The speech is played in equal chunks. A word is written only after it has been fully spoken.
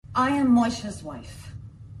I am Moisha's wife.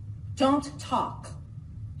 Don't talk.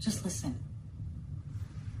 Just listen.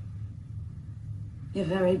 You're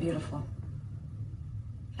very beautiful.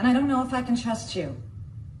 And I don't know if I can trust you.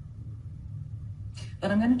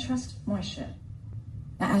 But I'm going to trust Moisha.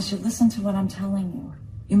 Now, as you listen to what I'm telling you,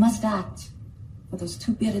 you must act for those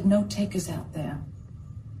two bearded note-takers out there.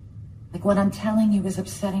 Like what I'm telling you is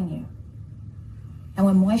upsetting you. And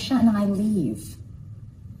when Moisha and I leave,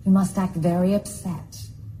 you must act very upset.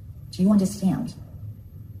 Do you understand?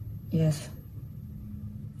 Yes.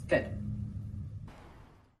 Good.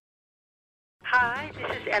 Hi,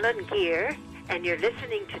 this is Ellen Gear, and you're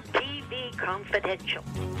listening to TV Confidential.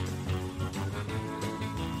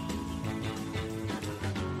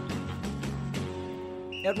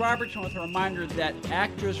 Ed Robertson with a reminder that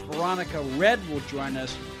actress Veronica Redd will join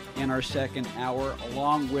us in our second hour,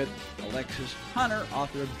 along with Alexis Hunter,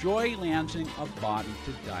 author of Joy Lansing, A Body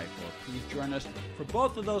to Die For. Please join us for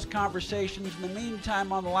both of those conversations. In the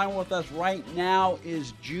meantime, on the line with us right now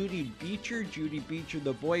is Judi Beecher. Judi Beecher,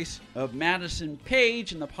 the voice of Madison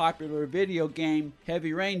Paige in the popular video game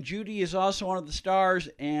Heavy Rain. Judi is also one of the stars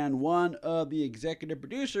and one of the executive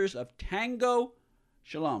producers of Tango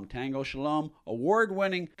Shalom,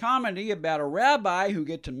 award-winning comedy about a rabbi who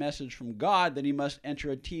gets a message from God that he must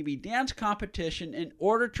enter a TV dance competition in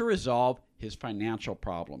order to resolve his financial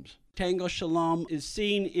problems. Tango Shalom is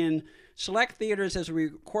seen in select theaters as we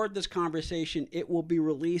record this conversation. It will be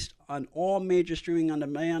released on all major streaming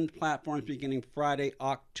on-demand platforms beginning Friday,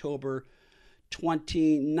 October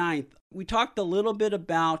 29th. We talked a little bit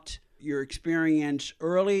about your experience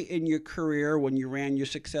early in your career when you ran your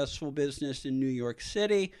successful business in New York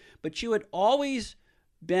City, but you had always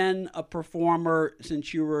been a performer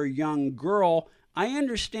since you were a young girl. I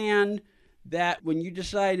understand that when you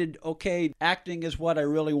decided, okay, acting is what I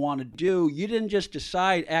really want to do, you didn't just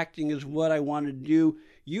decide acting is what I want to do.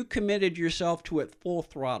 You committed yourself to it full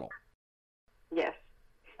throttle. Yes,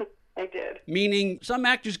 I did. Meaning some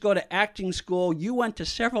actors go to acting school. You went to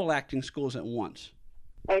several acting schools at once.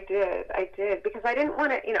 I did, because I didn't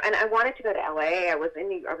want to, and I wanted to go to LA. I was in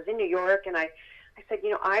New York, and I said,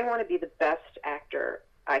 I want to be the best actor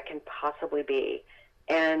I can possibly be,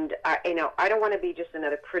 and I don't want to be just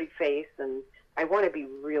another pretty face, and I want to be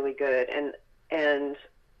really good. And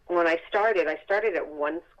when I started at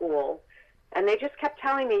one school, and they just kept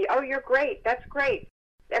telling me, "Oh, you're great. That's great.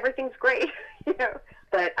 Everything's great,"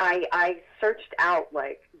 But I searched out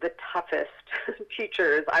like the toughest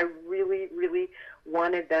teachers. I really, really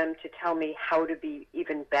wanted them to tell me how to be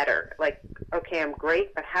even better. Like, okay, I'm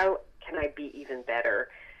great, but how can I be even better?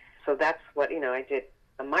 So that's what, I did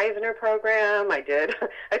a Meisner program. I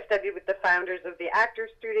studied with the founders of the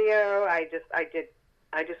Actors Studio. I just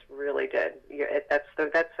really did.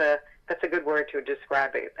 That's a good word to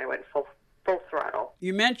describe it. I went full throttle.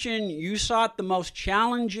 You mentioned you sought the most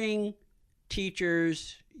challenging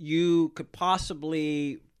teachers you could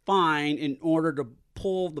possibly find in order to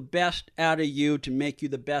pull the best out of you to make you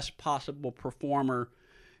the best possible performer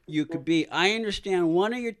you could be. I understand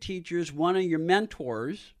one of your teachers, one of your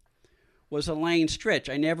mentors, was Elaine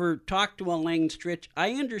Stritch. I never talked to Elaine Stritch.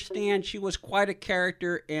 I understand she was quite a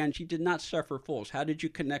character and she did not suffer fools. How did you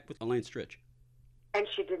connect with Elaine Stritch? And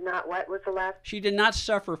she did not, what was the last? She did not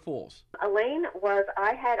suffer fools. Elaine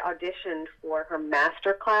I had auditioned for her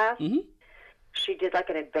master class. Mm-hmm. She did like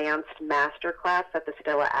an advanced master class at the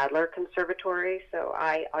Stella Adler Conservatory. So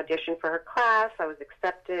I auditioned for her class. I was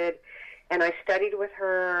accepted, and I studied with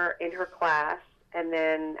her in her class. And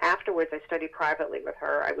then afterwards, I studied privately with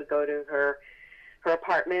her. I would go to her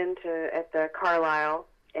apartment at the Carlisle,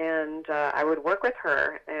 and I would work with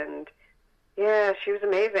her. And yeah, she was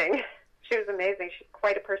amazing. She was amazing. She's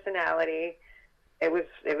quite a personality. It was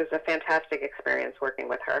a fantastic experience working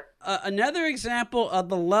with her. Another example of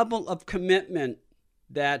the level of commitment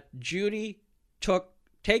that Judi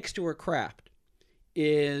takes to her craft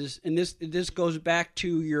is, and this goes back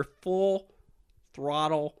to your full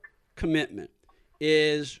throttle commitment,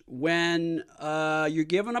 is when you're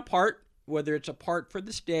given a part, whether it's a part for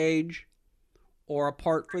the stage or a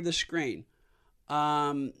part for the screen.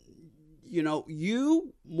 You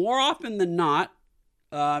more often than not,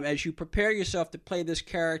 as you prepare yourself to play this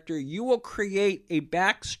character, you will create a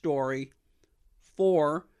backstory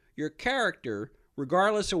for your character,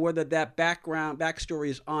 regardless of whether that backstory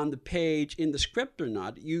is on the page in the script or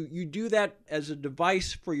not. You do that as a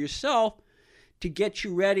device for yourself to get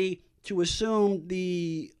you ready to assume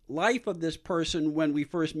the life of this person when we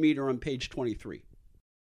first meet her on page 23.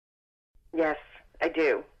 Yes, I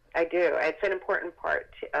do. It's an important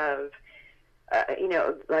part of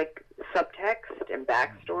like subtext and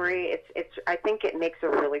backstory. I think it makes a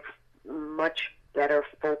really much better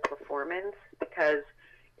full performance, because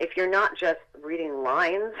if you're not just reading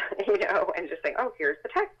lines, and just saying, oh, here's the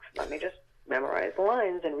text, let me just memorize the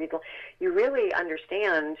lines and read you really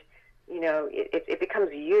understand, it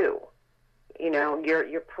becomes you.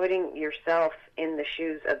 You're putting yourself in the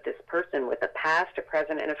shoes of this person with a past, a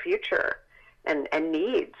present, and a future, and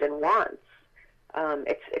needs and wants.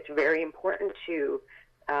 It's very important to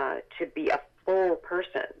be a full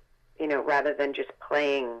person, rather than just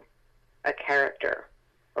playing a character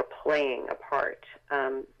or playing a part.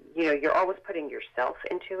 You're always putting yourself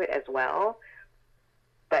into it as well.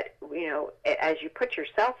 But as you put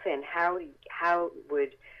yourself in, how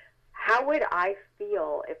would I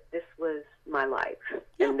feel if this was my life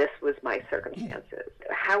and this was my circumstances?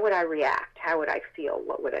 How would I react? How would I feel?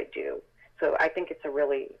 What would I do? So I think it's a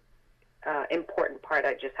really important part.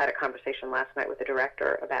 I just had a conversation last night with the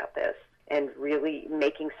director about this, and really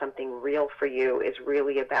making something real for you is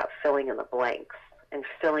really about filling in the blanks and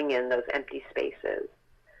filling in those empty spaces.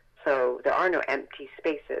 So there are no empty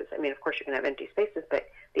spaces. I mean, of course you can have empty spaces, but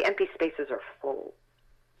the empty spaces are full.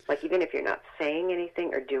 Like, even if you're not saying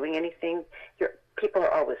anything or doing anything, people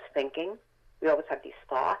are always thinking. We always have these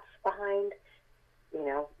thoughts behind,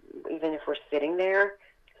 even if we're sitting there.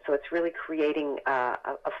 So it's really creating a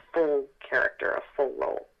full character, a full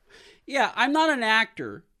role. Yeah, I'm not an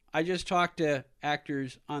actor. I just talk to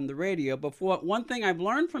actors on the radio. But one thing I've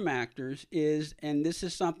learned from actors is, and this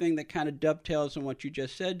is something that kind of dovetails on what you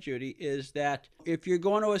just said, Judi, is that if you're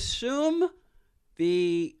going to assume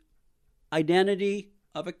the identity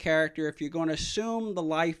of a character, if you're going to assume the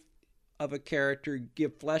life of a character,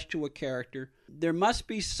 give flesh to a character, there must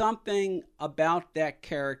be something about that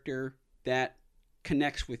character that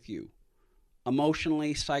connects with you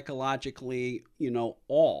emotionally, psychologically,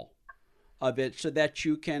 all of it, so that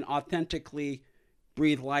you can authentically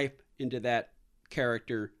breathe life into that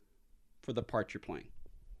character for the part you're playing.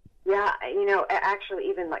 Yeah, actually,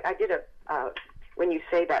 even like I did when you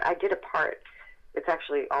say that, I did a part. It's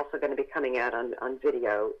actually also going to be coming out on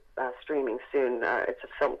video streaming soon. It's a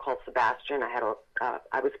film called Sebastian.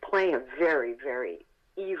 I was playing a very, very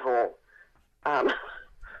evil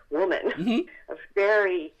woman, a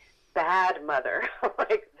very bad mother,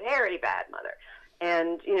 like very bad mother.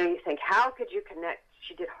 And, you think, how could you connect?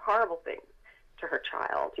 She did horrible things to her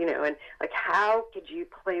child, and like, how could you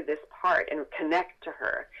play this part and connect to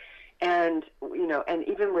her? And, and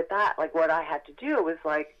even with that, like, what I had to do was,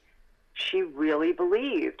 like, she really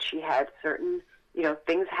believed. She had certain,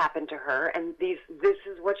 things happen to her, and this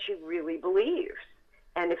is what she really believes.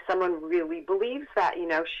 And if someone really believes that,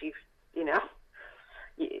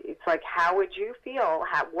 it's like, how would you feel?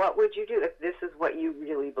 What would you do if this is what you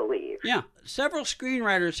really believe? Yeah. Several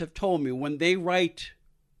screenwriters have told me when they write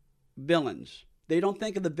villains, they don't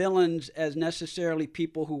think of the villains as necessarily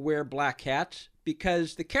people who wear black hats,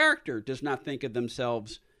 because the character does not think of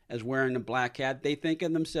themselves as wearing a black hat. They think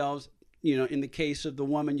of themselves, in the case of the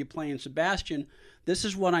woman you play in Sebastian, this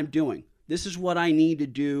is what I'm doing. This is what I need to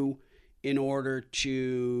do in order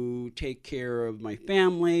to take care of my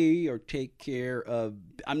family or take care of...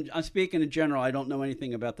 I'm speaking in general. I don't know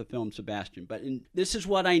anything about the film Sebastian, but this is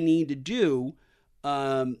what I need to do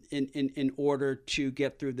in order to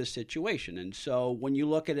get through this situation. And so when you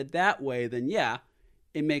look at it that way, then yeah,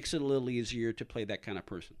 it makes it a little easier to play that kind of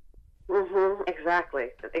person. Mm-hmm. Exactly.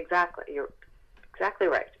 You're exactly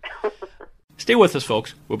right. Stay with us,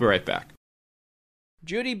 folks. We'll be right back.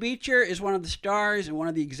 Judi Beecher is one of the stars and one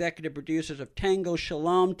of the executive producers of Tango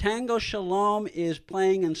Shalom. Tango Shalom is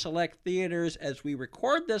playing in select theaters as we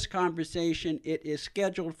record this conversation. It is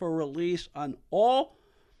scheduled for release on all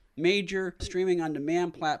major streaming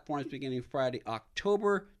on-demand platforms beginning Friday,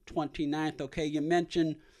 October 29th. Okay, you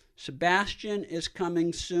mentioned Sebastian is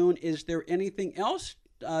coming soon. Is there anything else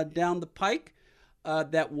down the pike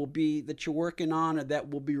that you're working on or that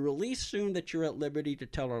will be released soon that you're at liberty to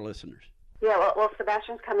tell our listeners? Yeah, well,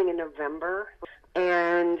 Sebastian's coming in November,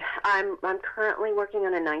 and I'm currently working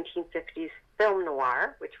on a 1950s film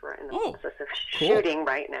noir, which we're in the process of shooting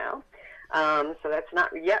right now. So that's not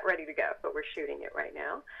yet ready to go, but we're shooting it right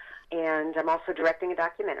now. And I'm also directing a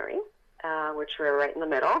documentary, which we're right in the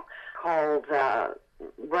middle, called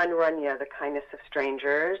Run, Run, Ya, The Kindness of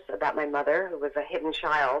Strangers, about my mother, who was a hidden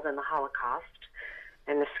child in the Holocaust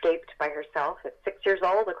and escaped by herself at 6 years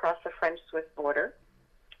old across the French-Swiss border.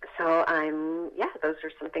 So those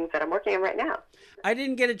are some things that I'm working on right now. I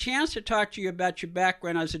didn't get a chance to talk to you about your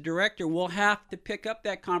background as a director. We'll have to pick up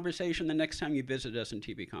that conversation the next time you visit us in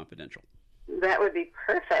TV Confidential. That would be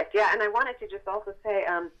perfect. Yeah, and I wanted to just also say,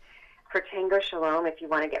 for Tango Shalom, if you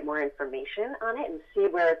want to get more information on it and see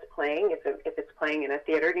where it's playing, if it's playing in a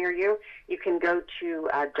theater near you, you can go to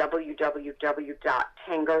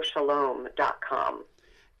www.tangoshalom.com.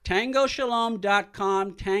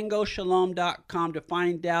 TangoShalom.com, TangoShalom.com to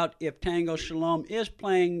find out if Tango Shalom is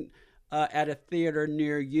playing at a theater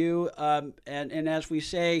near you. And as we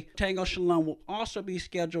say, Tango Shalom will also be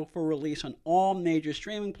scheduled for release on all major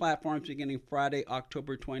streaming platforms beginning Friday,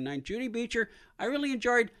 October 29th. Judi Beecher, I really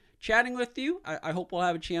enjoyed chatting with you. I hope we'll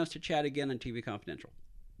have a chance to chat again on TV Confidential.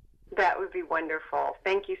 That would be wonderful.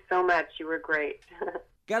 Thank you so much. You were great.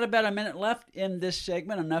 Got about a minute left in this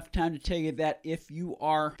segment, enough time to tell you that if you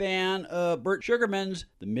are a fan of Burt Sugarman's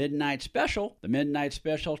The Midnight Special,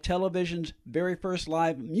 television's very first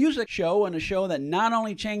live music show, and a show that not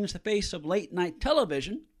only changed the face of late-night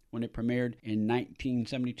television when it premiered in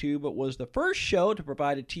 1972, but was the first show to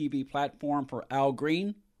provide a TV platform for Al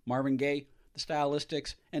Green, Marvin Gaye, the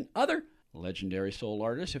Stylistics, and other legendary soul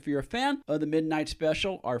artists. If you're a fan of The Midnight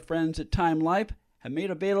Special, our friends at Time Life have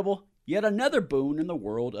made available yet another boon in the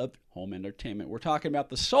world of home entertainment. We're talking about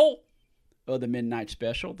the soul of The Midnight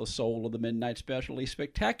Special, a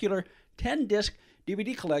spectacular 10-disc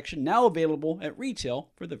DVD collection now available at retail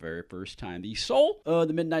for the very first time. The soul of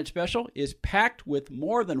The Midnight Special is packed with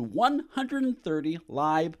more than 130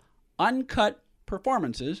 live, uncut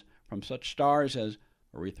performances from such stars as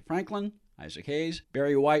Aretha Franklin, Isaac Hayes,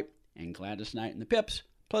 Barry White, and Gladys Knight and the Pips,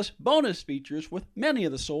 plus bonus features with many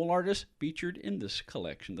of the soul artists featured in this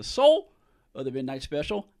collection. The Soul of The Midnight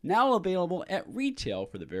Special, now available at retail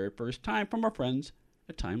for the very first time from our friends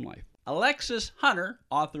at Time Life. Alexis Hunter,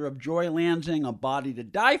 author of Joy Lansing, A Body to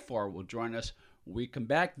Die For, will join us when we come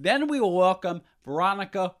back. Then we will welcome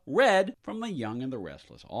Veronica Redd from The Young and the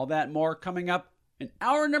Restless. All that and more coming up in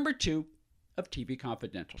hour number 2 of TV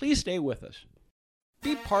Confidential. Please stay with us.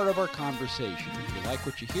 Be part of our conversation. If you like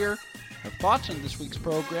what you hear, have thoughts on this week's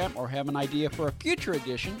program, or have an idea for a future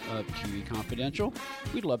edition of TV Confidential,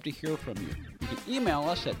 we'd love to hear from you. You can email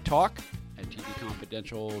us at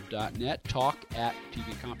talk@tvconfidential.net,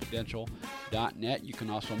 talk@tvconfidential.net. You can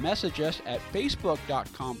also message us at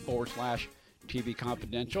facebook.com/TV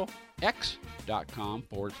Confidential,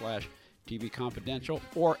 x.com/TV Confidential,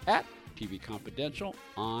 or at TV Confidential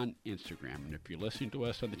on Instagram. And if you're listening to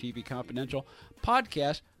us on the TV Confidential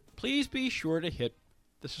podcast, please be sure to hit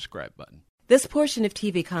the subscribe button. This portion of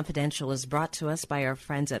TV Confidential is brought to us by our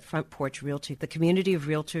friends at Front Porch Realty, the community of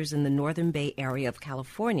realtors in the Northern Bay area of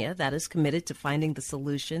California that is committed to finding the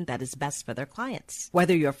solution that is best for their clients.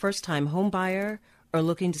 Whether you're a first-time home buyer or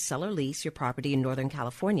looking to sell or lease your property in Northern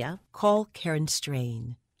California, call Karen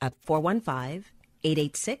Strain at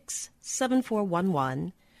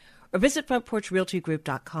 415-886-7411 or visit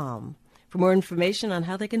frontporchrealtygroup.com for more information on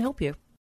how they can help you.